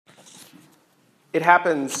It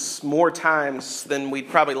happens more times than we'd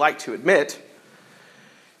probably like to admit.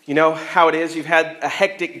 You know how it is, you've had a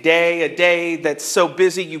hectic day, a day that's so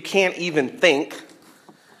busy you can't even think.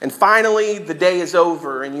 And finally, the day is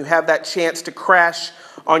over and you have that chance to crash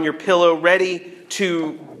on your pillow, ready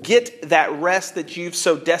to get that rest that you've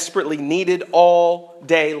so desperately needed all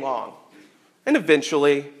day long. And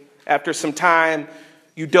eventually, after some time,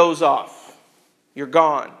 you doze off. You're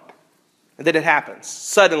gone. And then it happens.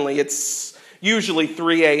 Suddenly, it's usually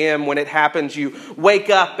 3 a.m. when it happens. You wake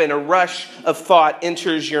up and a rush of thought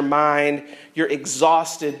enters your mind. You're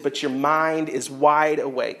exhausted, but your mind is wide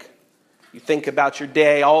awake. You think about your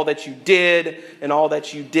day, all that you did and all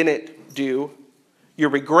that you didn't do. Your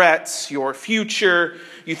regrets, your future.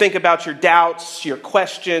 You think about your doubts, your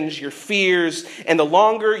questions, your fears. And the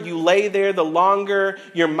longer you lay there, the longer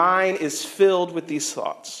your mind is filled with these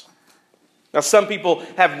thoughts. Now, some people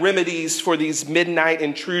have remedies for these midnight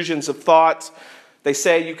intrusions of thought. They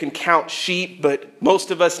say you can count sheep, but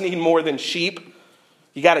most of us need more than sheep.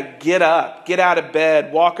 You got to get up, get out of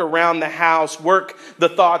bed, walk around the house, work the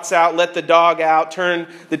thoughts out, let the dog out, turn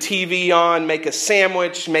the TV on, make a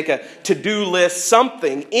sandwich, make a to-do list,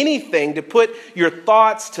 something, anything to put your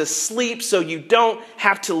thoughts to sleep so you don't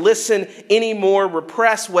have to listen anymore,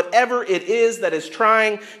 repress whatever it is that is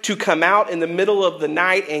trying to come out in the middle of the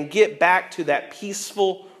night and get back to that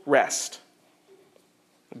peaceful rest.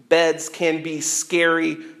 Beds can be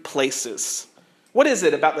scary places. What is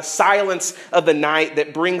it about the silence of the night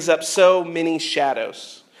that brings up so many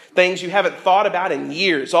shadows? Things you haven't thought about in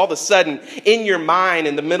years. All of a sudden, in your mind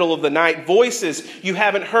in the middle of the night, voices you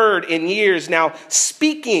haven't heard in years now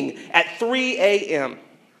speaking at 3 a.m.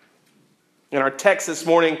 In our text this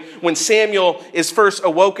morning, when Samuel is first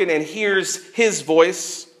awoken and hears his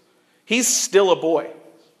voice, he's still a boy.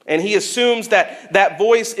 And he assumes that that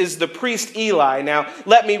voice is the priest Eli. Now,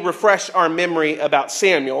 let me refresh our memory about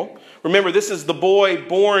Samuel. Remember, this is the boy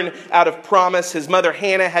born out of promise. His mother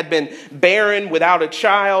Hannah had been barren without a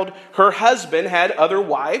child. Her husband had other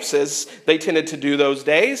wives, as they tended to do those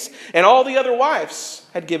days. And all the other wives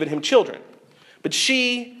had given him children. But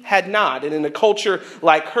she had not. And in a culture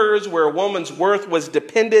like hers, where a woman's worth was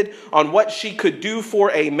dependent on what she could do for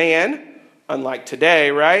a man, unlike today,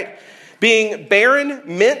 right? Being barren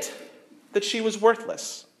meant that she was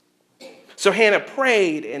worthless. So Hannah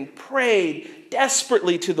prayed and prayed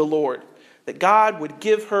desperately to the Lord that God would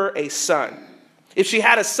give her a son. If she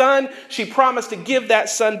had a son, she promised to give that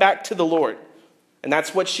son back to the Lord. And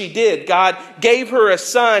that's what she did. God gave her a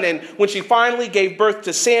son, and when she finally gave birth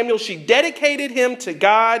to Samuel, she dedicated him to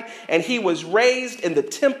God, and he was raised in the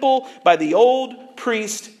temple by the old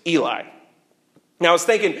priest Eli. Now, I was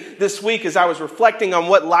thinking this week as I was reflecting on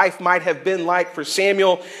what life might have been like for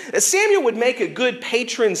Samuel, that Samuel would make a good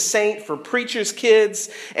patron saint for preachers'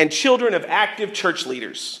 kids and children of active church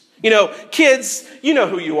leaders. You know, kids, you know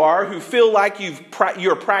who you are, who feel like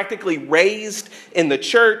you're practically raised in the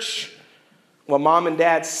church while mom and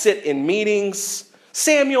dad sit in meetings.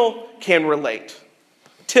 Samuel can relate.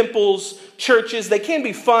 Temples, churches, they can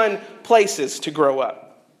be fun places to grow up.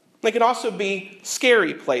 They can also be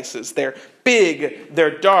scary places. They're big,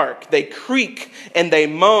 they're dark, they creak and they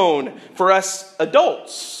moan. For us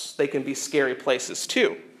adults, they can be scary places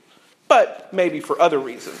too, but maybe for other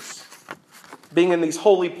reasons. Being in these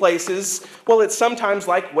holy places, well, it's sometimes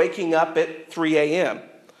like waking up at 3 a.m.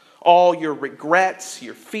 All your regrets,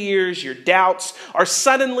 your fears, your doubts are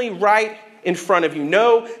suddenly right in front of you.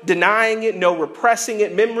 No denying it, no repressing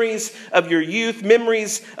it. Memories of your youth,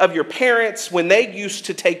 memories of your parents when they used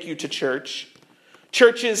to take you to church.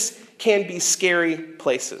 Churches can be scary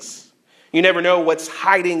places. You never know what's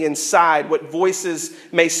hiding inside, what voices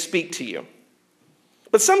may speak to you.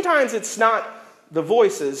 But sometimes it's not the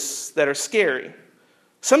voices that are scary.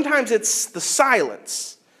 Sometimes it's the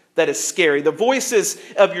silence that is scary. The voices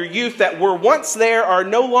of your youth that were once there are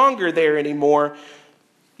no longer there anymore.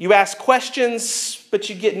 You ask questions, but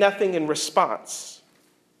you get nothing in response.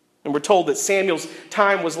 And we're told that Samuel's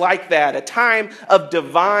time was like that, a time of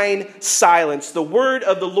divine silence. The word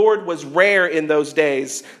of the Lord was rare in those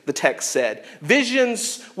days, the text said.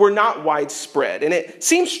 Visions were not widespread. And it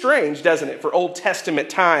seems strange, doesn't it, for Old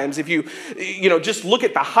Testament times. If you just look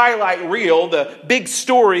at the highlight reel, the big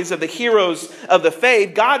stories of the heroes of the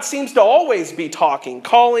faith, God seems to always be talking,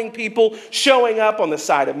 calling people, showing up on the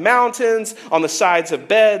side of mountains, on the sides of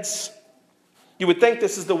beds. You would think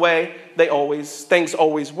this is the way things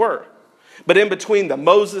always were. But in between the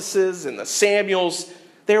Moseses and the Samuels,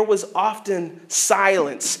 there was often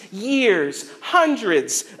silence, years,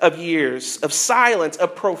 hundreds of years of silence, a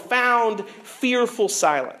profound, fearful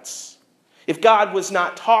silence. If God was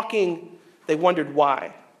not talking, they wondered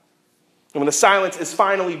why. And when the silence is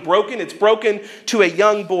finally broken, it's broken to a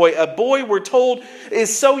young boy. A boy, we're told,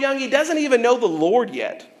 is so young he doesn't even know the Lord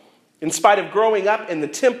yet. In spite of growing up in the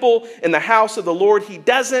temple, in the house of the Lord, he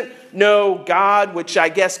doesn't know God, which I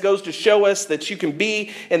guess goes to show us that you can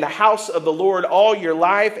be in the house of the Lord all your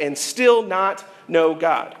life and still not know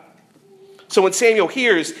God. So when Samuel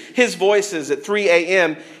hears his voices at 3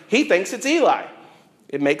 a.m., he thinks it's Eli.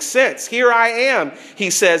 It makes sense. Here I am, he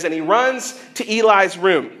says, and he runs to Eli's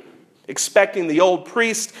room, expecting the old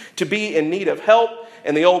priest to be in need of help,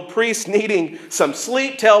 and the old priest, needing some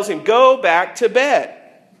sleep, tells him, "Go back to bed.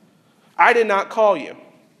 I did not call you."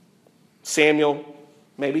 Samuel,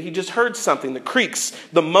 maybe he just heard something, the creaks,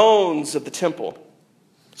 the moans of the temple.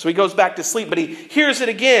 So he goes back to sleep, but he hears it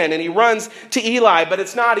again, and he runs to Eli, but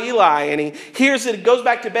it's not Eli. And he hears it, goes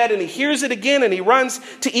back to bed, and he hears it again, and he runs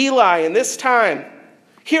to Eli, and this time,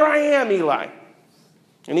 "Here I am, Eli."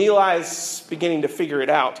 And Eli's beginning to figure it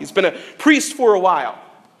out. He's been a priest for a while.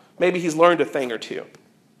 Maybe he's learned a thing or two.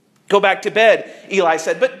 "Go back to bed," Eli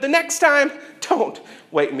said, "but the next time, don't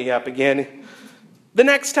wake me up again. The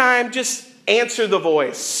next time, just answer the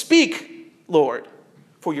voice. Speak, Lord,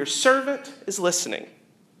 for your servant is listening."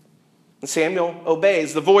 And Samuel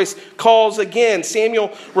obeys. The voice calls again.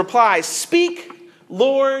 Samuel replies, "Speak,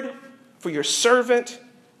 Lord, for your servant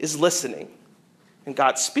is listening." And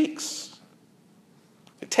God speaks.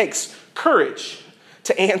 It takes courage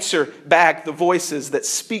to answer back the voices that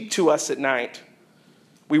speak to us at night.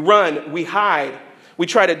 We run, we hide, we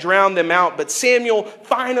try to drown them out, but Samuel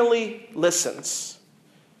finally listens,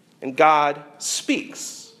 and God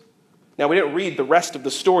speaks. Now, we didn't read the rest of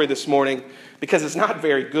the story this morning because it's not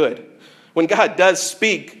very good. When God does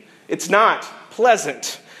speak, it's not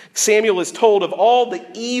pleasant. Samuel is told of all the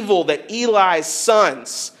evil that Eli's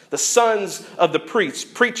sons, the sons of the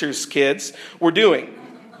preachers' kids, were doing.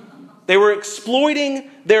 They were exploiting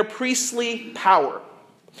their priestly power.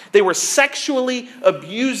 They were sexually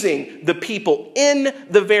abusing the people in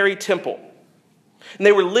the very temple. And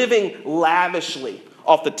they were living lavishly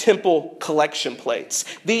off the temple collection plates.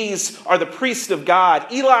 These are the priests of God,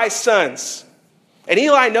 Eli's sons. And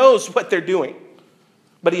Eli knows what they're doing,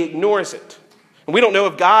 but he ignores it. And we don't know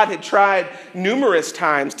if God had tried numerous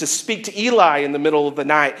times to speak to Eli in the middle of the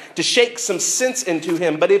night, to shake some sense into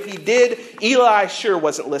him. But if he did, Eli sure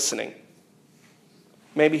wasn't listening.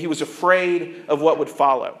 Maybe he was afraid of what would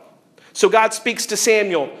follow. So God speaks to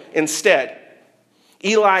Samuel instead.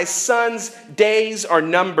 Eli's sons' days are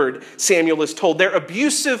numbered, Samuel is told. Their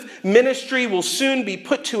abusive ministry will soon be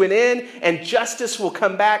put to an end, and justice will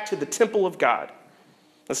come back to the temple of God.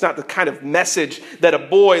 That's not the kind of message that a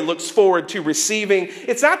boy looks forward to receiving.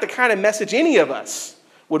 It's not the kind of message any of us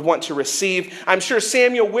would want to receive. I'm sure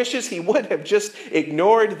Samuel wishes he would have just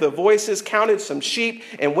ignored the voices, counted some sheep,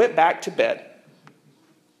 and went back to bed.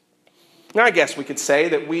 Now, I guess we could say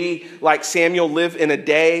that we, like Samuel, live in a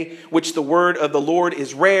day which the word of the Lord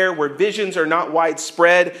is rare, where visions are not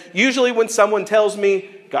widespread. Usually when someone tells me,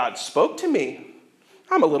 God spoke to me,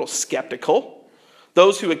 I'm a little skeptical.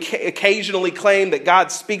 Those who occasionally claim that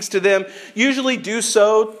God speaks to them usually do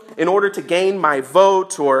so in order to gain my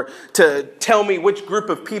vote or to tell me which group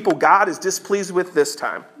of people God is displeased with this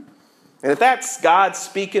time. And if that's God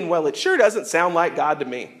speaking, well, it sure doesn't sound like God to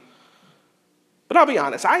me. But I'll be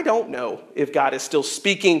honest, I don't know if God is still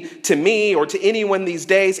speaking to me or to anyone these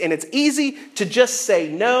days, and it's easy to just say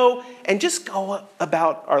no and just go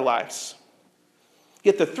about our lives.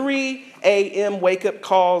 Yet the 3 a.m. wake-up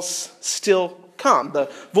calls still come.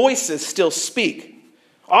 The voices still speak.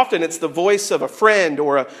 Often it's the voice of a friend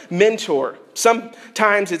or a mentor.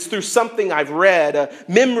 Sometimes it's through something I've read, a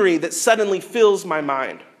memory that suddenly fills my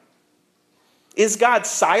mind. Is God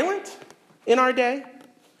silent in our day?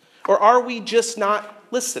 Or are we just not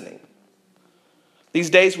listening?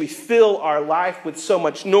 These days we fill our life with so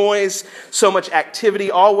much noise, so much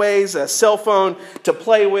activity, always a cell phone to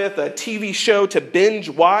play with, a TV show to binge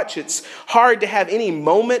watch. It's hard to have any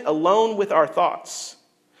moment alone with our thoughts.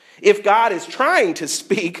 If God is trying to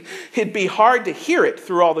speak, it'd be hard to hear it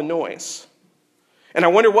through all the noise. And I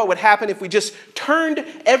wonder what would happen if we just turned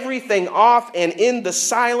everything off and in the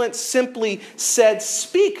silence simply said,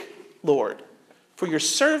 "Speak, Lord, for your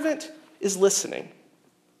servant is listening."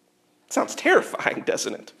 It sounds terrifying,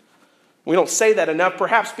 doesn't it? We don't say that enough,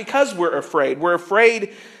 perhaps because we're afraid. We're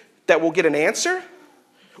afraid that we'll get an answer?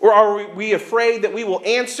 Or are we afraid that we will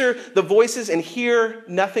answer the voices and hear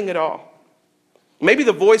nothing at all? Maybe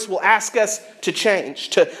the voice will ask us to change,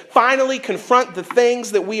 to finally confront the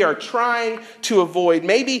things that we are trying to avoid.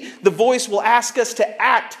 Maybe the voice will ask us to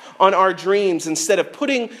act on our dreams instead of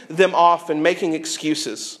putting them off and making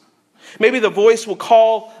excuses. Maybe the voice will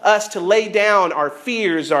call us to lay down our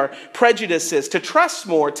fears, our prejudices, to trust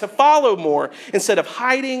more, to follow more, instead of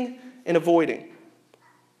hiding and avoiding.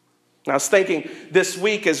 And I was thinking this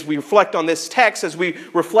week as we reflect on this text, as we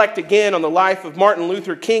reflect again on the life of Martin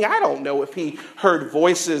Luther King, I don't know if he heard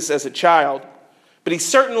voices as a child, but he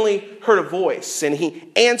certainly heard a voice, and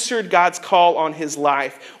he answered God's call on his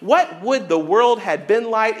life. What would the world have been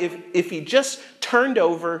like if he just turned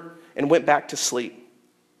over and went back to sleep?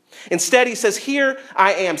 Instead, he says, "Here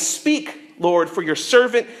I am, speak, Lord, for your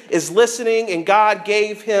servant is listening." And God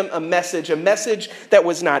gave him a message that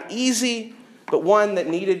was not easy, but one that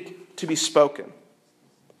needed to be spoken.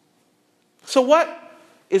 So what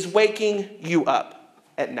is waking you up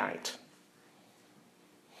at night?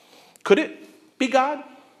 Could it be God?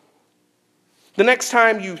 The next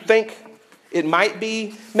time you think it might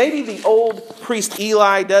be, maybe the old priest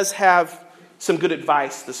Eli does have some good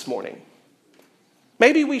advice this morning.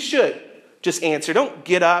 Maybe we should just answer. Don't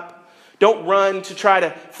get up. Don't run to try to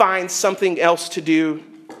find something else to do.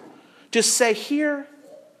 Just say, "Here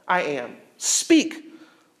I am. Speak,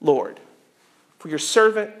 Lord, for your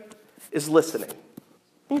servant is listening."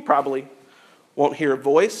 You probably won't hear a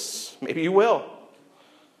voice. Maybe you will.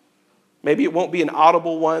 Maybe it won't be an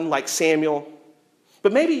audible one like Samuel,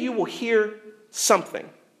 but maybe you will hear something.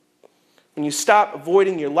 When you stop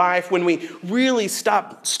avoiding your life, when we really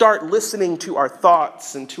start listening to our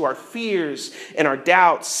thoughts and to our fears and our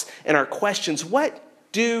doubts and our questions, what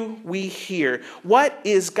do we hear? What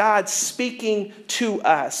is God speaking to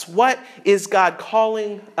us? What is God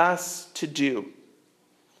calling us to do?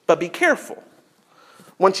 But be careful.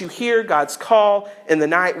 Once you hear God's call in the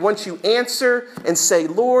night, once you answer and say,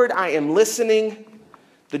 "Lord, I am listening,"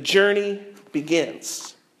 the journey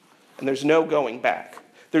begins. And there's no going back.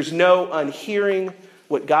 There's no unhearing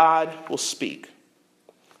what God will speak.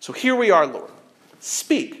 So here we are, Lord.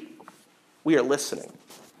 Speak. We are listening.